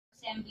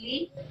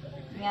assembly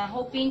nga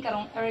hoping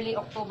karong early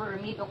October or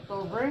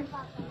mid-October.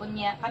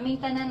 Kunya kaming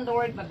tanan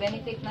Lord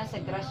ma-benefit na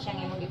sa grasya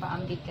nga imong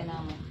gipaambit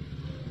kanamo.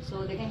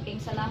 So daghang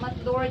kayong salamat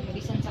Lord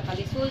bisan sa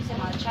kalisod sa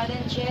mga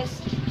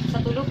challenges sa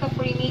tulo ka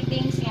free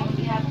meetings nga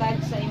gihatag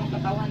sa imong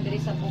katawan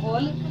diri sa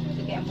Bohol.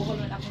 So kay ang Bohol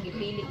man akong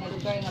gipili nga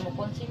lugar nga mo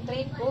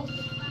concentrate ko.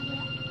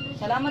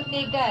 Salamat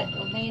kay God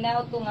ug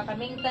nahinaot ko nga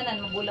kaming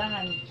tanan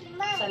mabulahan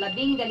sa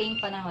labing galing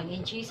panahon.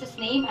 In Jesus'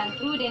 name and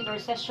through the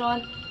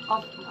intercession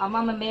of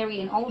Mama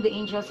Mary and all the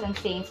angels and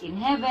saints in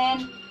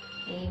heaven.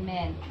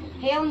 Amen.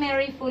 Hail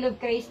Mary, full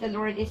of grace, the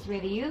Lord is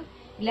with you.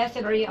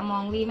 Blessed are you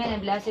among women,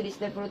 and blessed is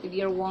the fruit of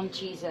your womb,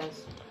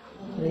 Jesus.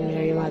 Holy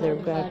Mary, Mother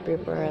of God, pray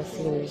for us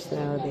sinners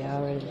now, the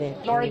hour of death.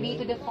 Glory be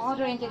to the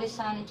Father, and to the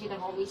Son, and to the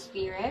Holy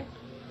Spirit.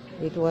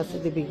 It was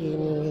at the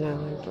beginning, now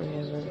and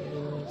forever.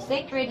 Amen.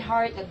 Sacred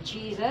Heart of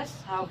Jesus,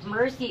 have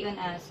mercy on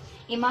us.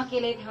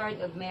 Immaculate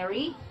Heart of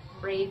Mary,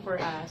 pray for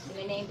us.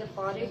 In the name of the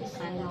Father, the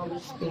Son, and the Holy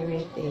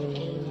Spirit.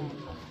 Amen.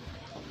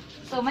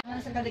 So,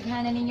 sa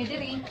kadaghanan ninyo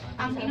diri,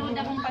 ang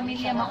pinuna kong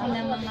pamilya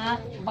maunang mga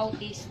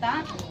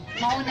Bautista,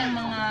 maunang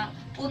mga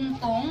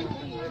Untong,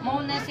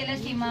 mauna sila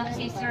si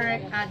Sir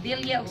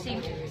Delia o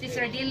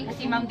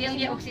si Ma'am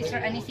Delia o si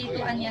Sir Anisito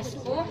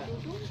Anyasco.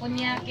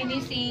 Kunya kini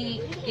si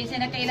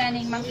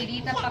nakailaning Mang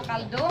Edita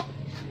Pacaldo,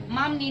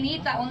 Ma'am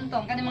Ninita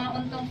Untong, kanang mga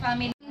Untong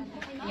family.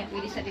 Yan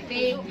pwede sa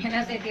tipig,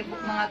 yan sa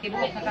mga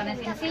tibuok na kanang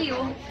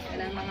sinsiyo,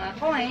 kanang mga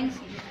coins.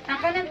 Ang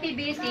kanang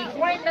TBC,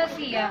 kwarta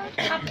siya,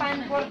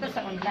 apan kwarta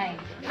sa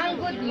online. Ang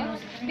good news,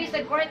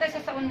 bisag kwarta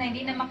siya sa online,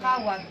 di na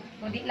makawag,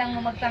 kundi lang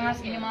mo magtangas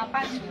inyong mga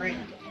password,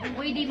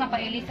 pwede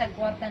mapailis sa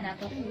kwarta na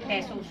to,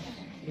 pesos.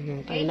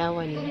 Okay?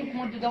 Kung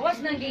mudugawas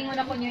na gingon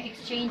ako yung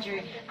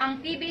exchanger, ang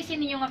TBC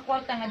ninyo nga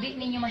kwarta nga di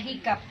ninyo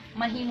mahikap,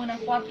 mahimo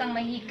ng kwartang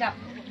mahikap.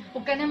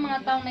 Kung ka ng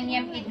mga taong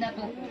nangyamid na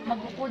to,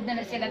 mag-upod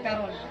na sila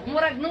karon.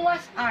 Murag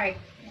Noah's Ark.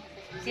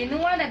 Si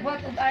Noah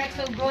nagbuhat og ark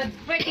so good,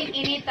 pwedeng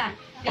inita.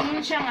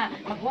 Tingnan siya nga,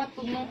 magbuhat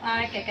og nung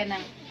ark, kaya ka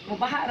nang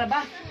mubaha ra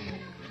ba?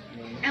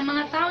 Ang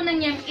mga taong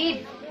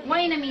nangyamid,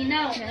 why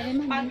naminaw?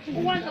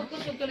 Pagkuhan og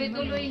kusog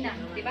tuloy-tuloy na,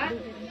 di ba?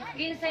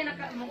 Ginsay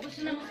gusto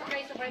na mo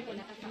sakay sa barko,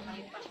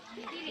 nakasakay pa.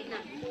 Dili na,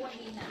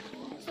 buhay na.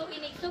 So,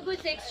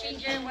 inig-sugod sa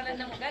exchanger, wala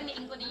na mo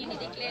ganiin ko ninyo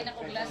ni-declare na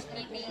kong last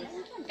meeting.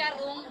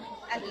 Karong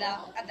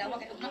adlaw,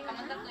 kaya unang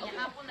kamantat ko niya,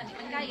 hapon na, di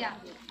man kaya.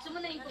 So,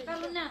 muna ko,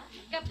 karon na,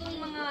 katong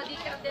mga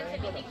di-ka-attend sa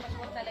meeting,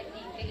 mas talaga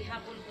kay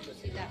hapon ko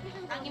sila.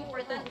 Ang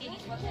importante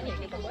is what sa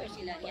meeting ko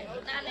sila niya.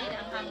 Naalay na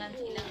ang hangan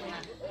silang mga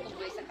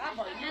tungkoy sa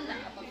kabaw, yan na,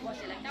 kapag buha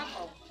silang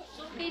kabaw.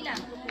 So, okay lang,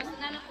 mas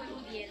nalang ko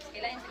yung audience,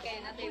 kailangan sa kaya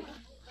natin,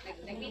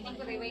 nag-meeting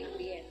ko rin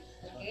audience.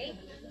 Okay?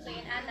 So,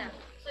 yun, Ana.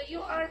 So,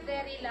 you are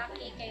very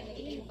lucky kaya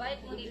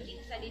nag-invite mo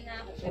din sa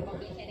lina o sa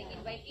pablis na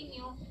nag-invite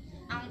inyo.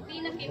 Ang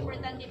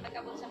pinaka-importante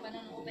pagkabot sa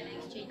panahon ng open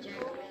exchanger,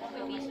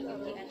 may piso of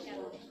kian ka.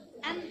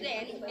 And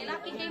then, may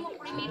lucky kayo mo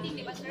pre-meeting,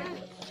 di ba, sir?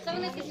 So,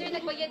 si sir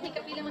nagbayad, ni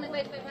kapila mo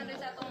nagbayad 500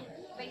 sa atong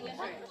venue,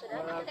 sir. So,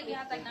 dapat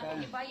nag-ihatag na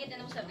kung ibayad na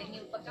naman sa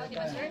venue. Pagka, di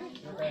ba, sir?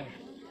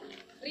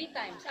 3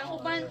 times.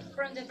 Ang uban,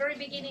 from the very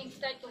beginning,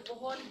 start to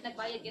Bohol,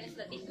 nagbayad ganun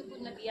sila. Di ko po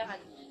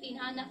nabiyahan.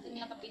 Tinhanak ng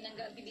mga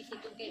kapinangga ang BBC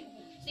ko kay.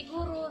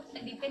 Siguro,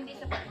 nagdepende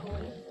sa pagkol.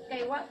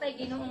 Kay watay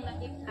ginoong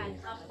nakitaan,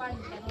 apan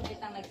ganun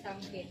kitang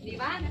nagsangkit. Di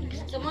ba?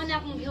 So,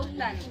 muna akong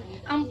gihuktan.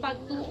 Ang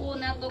pagtuo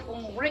na to,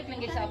 kung work lang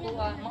sa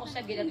atua,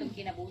 mausag gila itong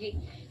kinabuhi.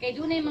 Kay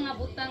doon ay mga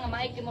butang,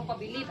 maayag mo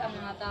pabilib ang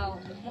mga tao.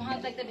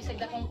 Muhatag tabi sa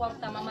dakong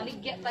kwarta,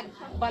 mamaligya, tag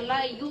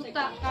balay,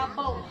 yuta,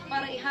 kapaw,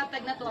 para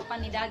ihatag na to,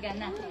 apan nidagan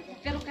na.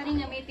 Pero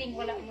kanina meeting,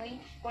 wala mo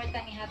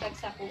kwartang ihatag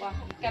sa kuha.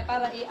 Kaya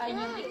para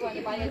i-anyong ikuha,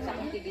 ibayad sa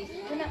akong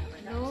TBC.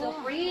 So,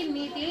 free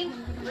meeting,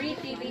 free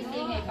TBC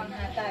nga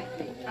ipanghatag.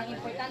 Ang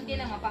importante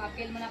lang,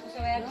 mapa-appeal mo na ako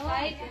sa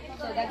website.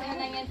 So, daghan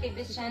na yan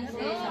TBC chances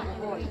sa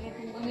Bohol.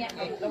 Kung yan,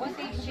 gawas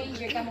sa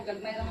exchanger ka mo,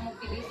 galmay lang mo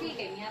TBC,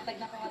 kaya ihatag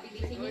na kung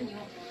TBC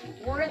ninyo,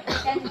 worth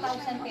 10,000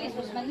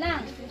 pesos man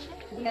lang.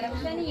 Karap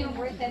siya ninyo,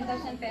 worth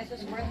 10,000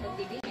 pesos worth of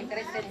TBC.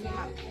 Interested si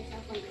ma'am.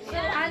 So,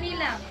 ani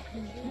lang.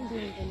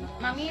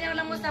 Maminaw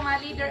lang mo sa mga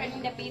leader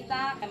and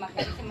dapita, kaya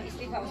makakali sa mga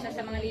istifa, usa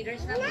sa mga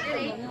leaders na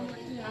diri.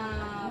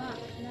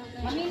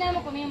 Maminaw mo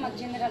kung may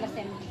mag-general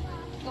assembly.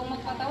 Kung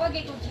magpatawag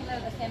ay kung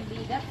general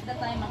assembly, that's the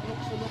time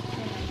mag-sulok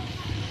ko na.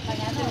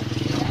 Kaya ano,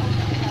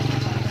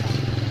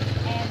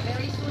 and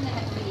very soon na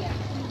nag-clear.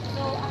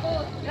 So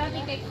ako, grabe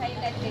kay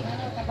excited kay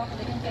ano, kabako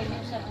din kayo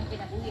mo sa akong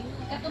kinabuhi.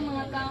 Katong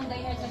mga taong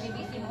dahil sa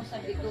BBC mo sa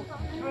dito.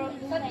 Pero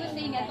sad to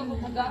say nga,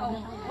 itong pagkaong,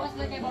 was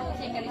na kayo bawat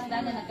sa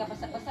kalislanan,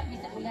 nagkapasak-pasak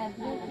sa ulan.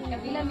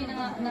 Kapila mi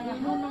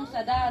nanganghunong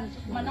sa daan,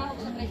 manawag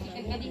sa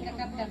tricycle, kadi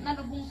kakapkat,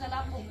 nalubong sa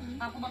lapo.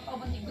 Ako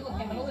magpaubang tigdoon,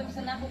 kaya maluwag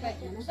sa nako kay,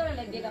 gusto na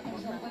lang din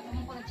ako sa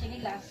kung ko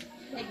nagchinilas.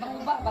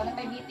 Nagbakuba ba, na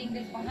may meeting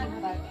din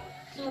Panghagban.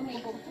 So, may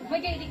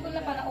di ko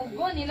na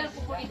panaugon, nila po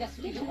ko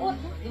idas-iduot.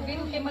 Dugay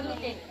ko kay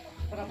maluti.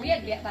 Pero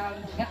kuyag, biya tawag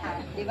ng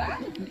gaan, di ba?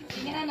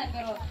 Sige na,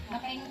 pero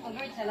nakain ko,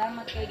 Lord,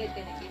 salamat kay God,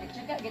 kaya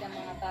nagtsaga gina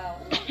mga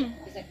tao.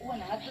 Kasi kuha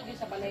na, at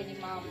sa balay ni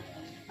Ma'am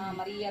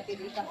Maria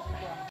Pedrita.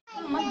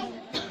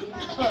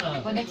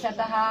 Connect sa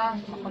taha,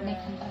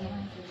 makonect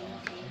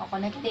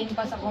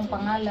pa sa akong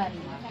pangalan.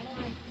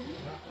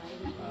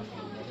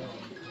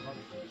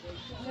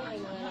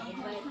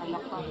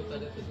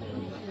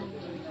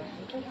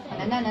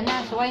 Na.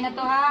 Suway na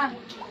to ha.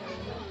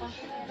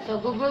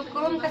 So, Google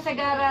Chrome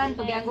kasagaran.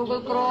 Tugi ang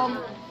Google Chrome.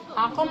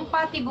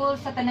 Compatible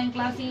sa tanang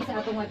klase sa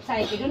atong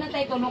website. Doon na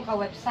tayo tulong ka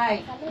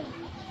website.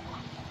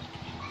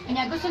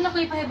 Kanya, gusto na ko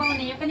ipahibaw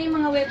ninyo. Kanyang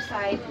mga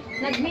website,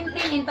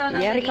 nag-maintain in town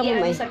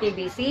sa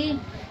TBC.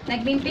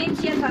 Nag-maintain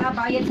siya sa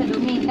bayad sa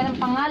domain. Kanang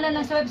pangalan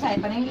lang sa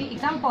website. Panang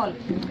example,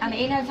 ang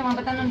ilan sa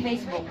mga batanon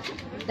Facebook.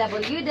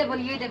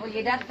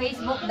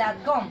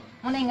 www.facebook.com.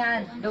 Muna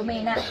nga,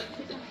 domain na.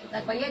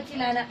 Nagbayad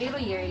sila na pero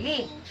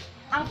yearly.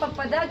 Ang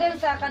pagpadagan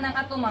sa kanang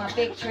ato mga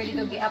picture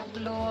dito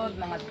gi-upload,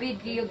 mga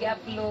video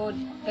gi-upload.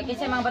 Kaya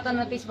kasi mga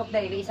batanon ng Facebook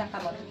dahil isang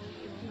kamot.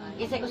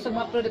 Kasi gusto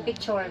mo upload the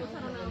picture.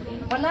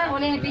 Wala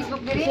yung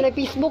Facebook diri. Sila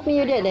Facebook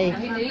niyo dia day.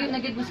 Hindi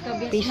nagid mo sa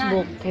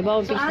Facebook, kay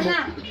bawon so, Facebook.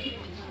 Ana,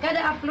 kada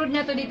upload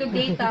na to dito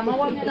data,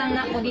 mawag lang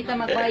na ko dito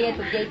magbayad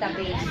to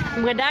database.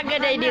 Mga daga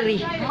day diri.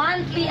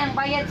 Monthly ang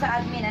bayad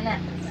sa admin ana.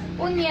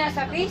 Unya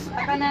sa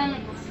Facebook kanang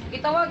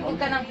itawag og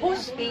kanang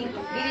hosting,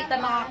 dili ta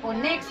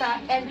maka-connect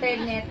sa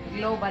internet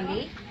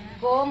globally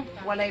kung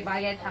walay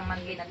bayad ang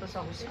monthly na to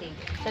sa hosting.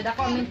 So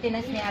dako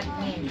maintenance ni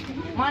admin.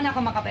 Mao na ko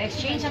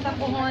makapa-exchange sa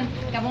tapuhon,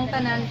 kamong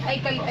tanan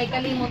ay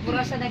kalimot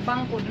pura sa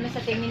nagbangko dun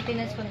sa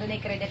maintenance kun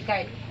dunay credit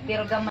card.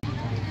 Pero gamay.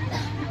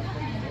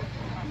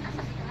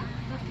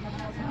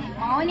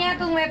 Mao niya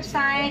atong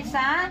website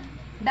sa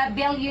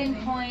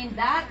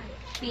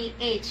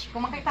thebillioncoin.ph.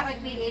 Kung makita ko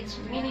PH,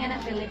 meaning na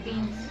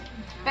Philippines.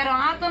 Pero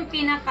ang atong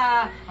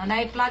pinaka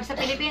na-plug sa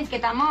Philippines,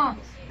 kita mo.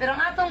 Pero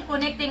ang atong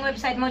connecting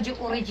website mo, yung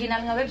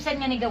original nga website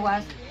nga ni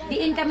Gawas,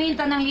 diin kami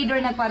ito ng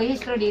leader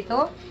nagparehistro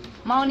dito.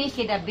 Mao ni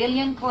si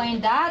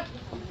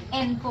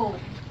thebillioncoin.info.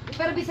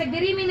 Pero bisag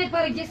diri mi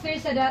nagpa-register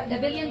sa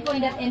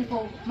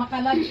thebillioncoin.info,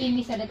 makalog-in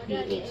mi sa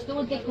 .ph.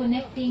 Tungod kay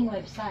connecting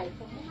website.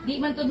 Di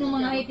man to ng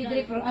mga IT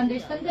director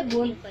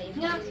understandable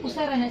nga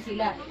usara na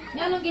sila.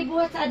 Nga nung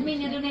gibuhat sa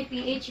admin nga dunay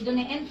PH,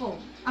 dunay info.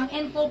 Ang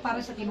info para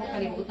sa tibuok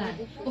kalibutan.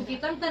 Kung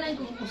kitang tanan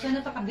kung saan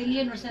na ta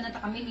ka-billion or saan na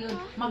ta ka-million,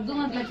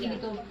 magdungag lagi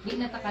nito, di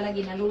na ta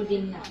kalagi na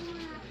loading na.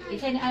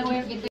 Isa ni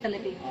aware gito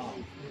talaga.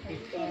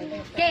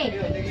 Okay,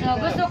 so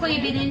gusto ko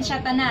ebidensya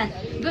tanan.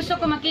 Gusto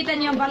ko makita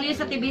niyo ang value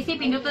sa TBC,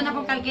 pinduton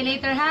ako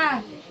calculator ha.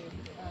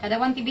 Kada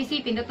 1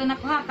 TBC, pinduton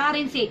ako ha,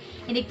 currency.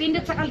 Hindi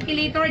pindot sa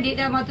calculator, di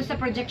na mo to sa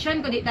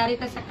projection, kundi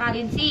darita sa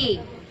currency.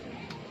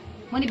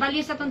 Muni value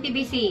sa tong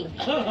TBC.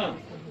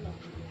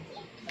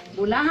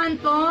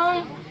 Bulahan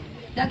tong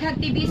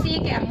daghag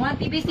TBC, kaya ang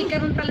 1 TBC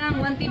karon pa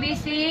lang, 1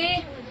 TBC.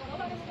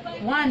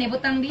 1,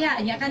 ibutang diha.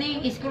 Anya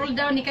kani, scroll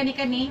down ni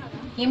kani.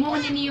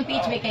 Himuon ninyo yung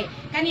PHB kay.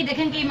 Kani,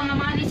 daghan kay mga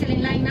mani sa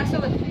linlaing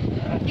nasod.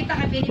 Kita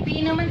ka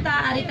Pilipino man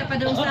ta, arita pa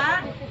doon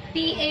sa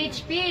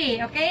PHP,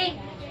 okay?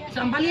 So,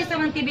 ang value sa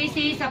 1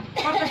 TBC sa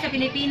porta sa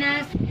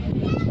Pilipinas,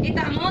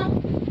 kita mo?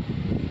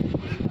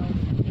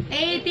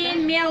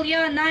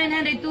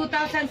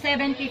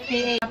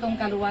 18,902,758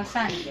 atong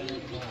kaluwasan.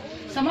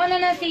 So,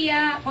 muna na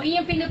siya, kung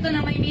inyong pinuto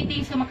na may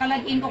meetings, so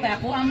makalagin ko kaya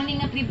ako ang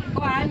maling na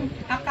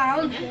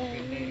account,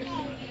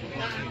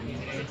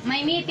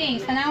 may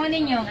meetings, tanawan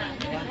ninyo.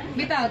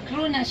 Bitaw,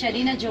 true na siya,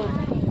 di na joke.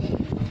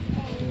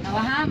 Nawa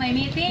ha, may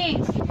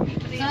meetings.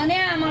 So, ano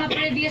yan, mga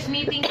previous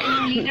meetings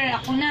ng leader,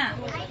 ako na.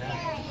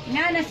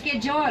 Nga na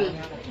schedule.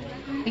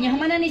 Kanya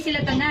humana ni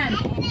sila tanan.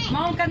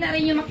 Maong ka na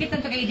rin yung makita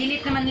to kay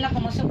delete naman nila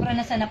kung masubra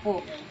na sana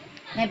po.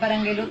 May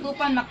barangay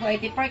Lutupan, Macdo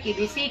IT Park,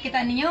 TBC,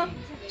 kita ninyo.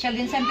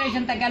 Children's Center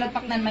yung Tagalog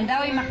Pacnan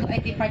Mandawi, Macdo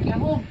IT Park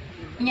Lahog.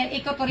 Kanya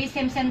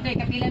Ecotourism Center,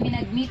 kapila mi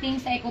nag-meeting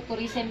sa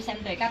Ecotourism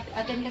Center.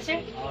 Attend ka sir?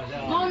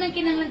 Maong nang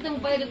kinahanglan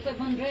itong bayad of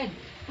 500.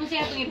 Kung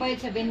siya itong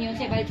ibayad sa venue,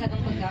 siya bayad sa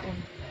itong pagkaon.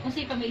 Kung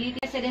si pamilya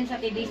resident sa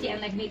TBC ang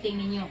nag-meeting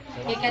ninyo.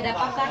 Kaya kada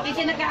paksa,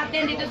 kasi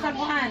naka-attend dito sa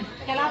Kuhan,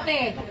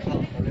 Kalape,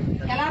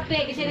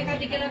 kasi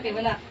nakati-Kalape,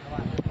 wala.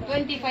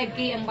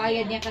 25K ang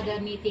bayad niya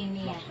kada meeting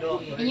niya.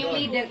 Inyong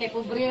leader, kay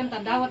pobre yung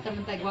tadawat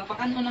naman tayo.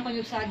 Wapakan mo na kung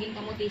yung saging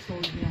kamuti,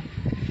 sold na.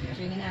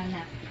 So yun na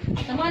anak.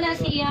 Sama na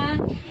siya,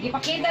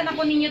 ipakita na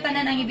ko ninyo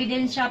tanan ang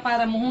ebidensya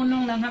para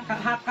muhunong ng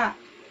haka-haka.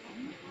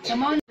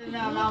 Sama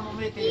na.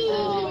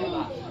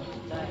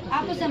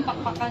 Ako sa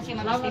pakpakan si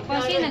Malas Tipo,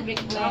 siya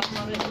nag-request.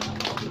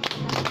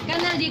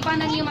 Kana di pa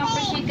nang yung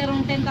ma-appreciate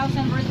karong 10,000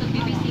 worth of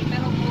TBC,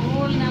 pero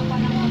rule na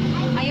pa naman.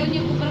 Ayaw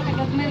niyo po pero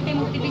kag-government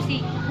kayo mag-TBC,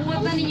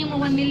 huwag na ninyo mo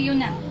 1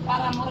 million na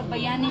para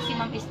magbayani si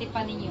Ma'am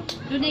Estepan ninyo.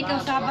 Doon ay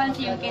kausaban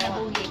sa iyong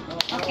kinabuhi.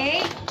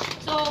 Okay?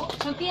 So,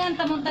 sultihan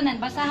tamong tanan,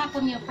 basaha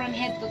ko niyo from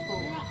head to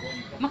toe.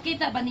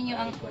 Makita ba ninyo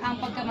ang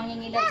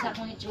pagkamangingilad sa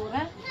akong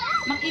itsura?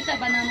 Makita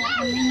ba na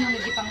ninyo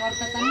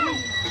nagipangwarta sa mo?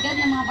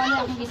 Gani ang mga bala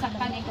akong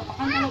bisakpan ko.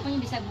 Pakanta ko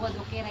yung bisag buwad,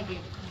 okay, ragil.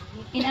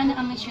 Inana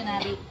ang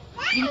missionary.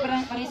 Dili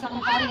parang sa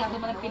akong pari ato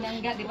man ang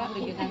pinangga, di ba?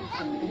 Lugyan ang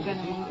ugan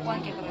ng mga kuwan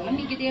kay para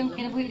lamig gid yung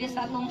kinabuhi din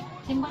sa atong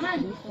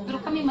simbahan. Pero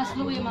kami mas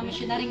luoy yung mga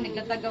missionaryong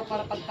naglatagaw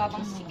para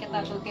pagtabang sikat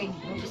ato kay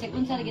kasi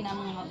kun sa lagi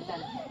namong mga utan.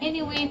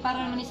 Anyway, para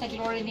naman sa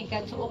glory ni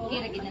God, so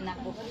okay ra gid na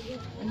nako.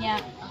 Unya,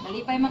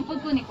 malipay man pud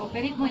ko ni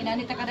cooperate mo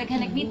inani ta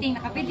kadaghan nag-meeting,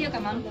 naka-video ka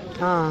ma'am.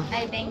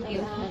 Ay, thank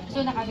you.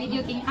 So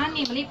naka-video king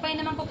ani, malipay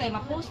naman ko kay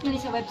ma-post man ni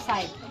sa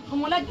website.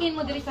 Kung mulagin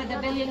mo diri sa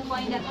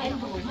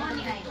thebillioncoin.info,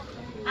 money ay.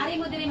 Ari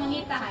mo diri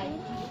mangita ay.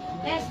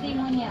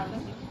 Testimonial.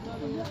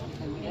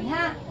 Yun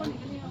ha.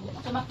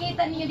 So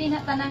makita niyo din ha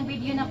tanang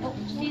video na po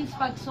since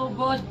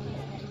pagsugod.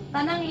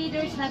 Tanang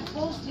leaders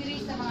nag-post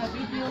diri sa mga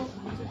video.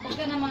 Huwag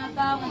ka ng mga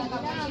tao na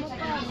nag-appreciate sa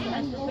TBC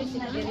nag-post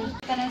na diri.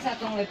 Tanang sa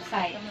atong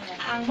website.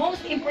 Ang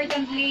most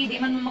importantly, di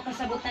man mo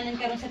makasabutan ng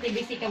karon sa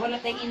TBC kay wala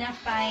tayong enough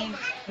time.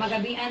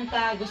 Magabian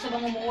ta, gusto mo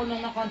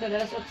umuulong na kontra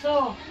dalas 8.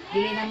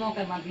 Dili na mo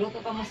kay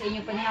magluto pa mo sa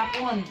inyo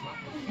panihapon.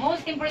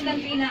 Most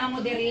importantly na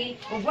amo diri,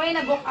 ug why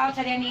na book out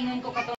sa ningon ko kato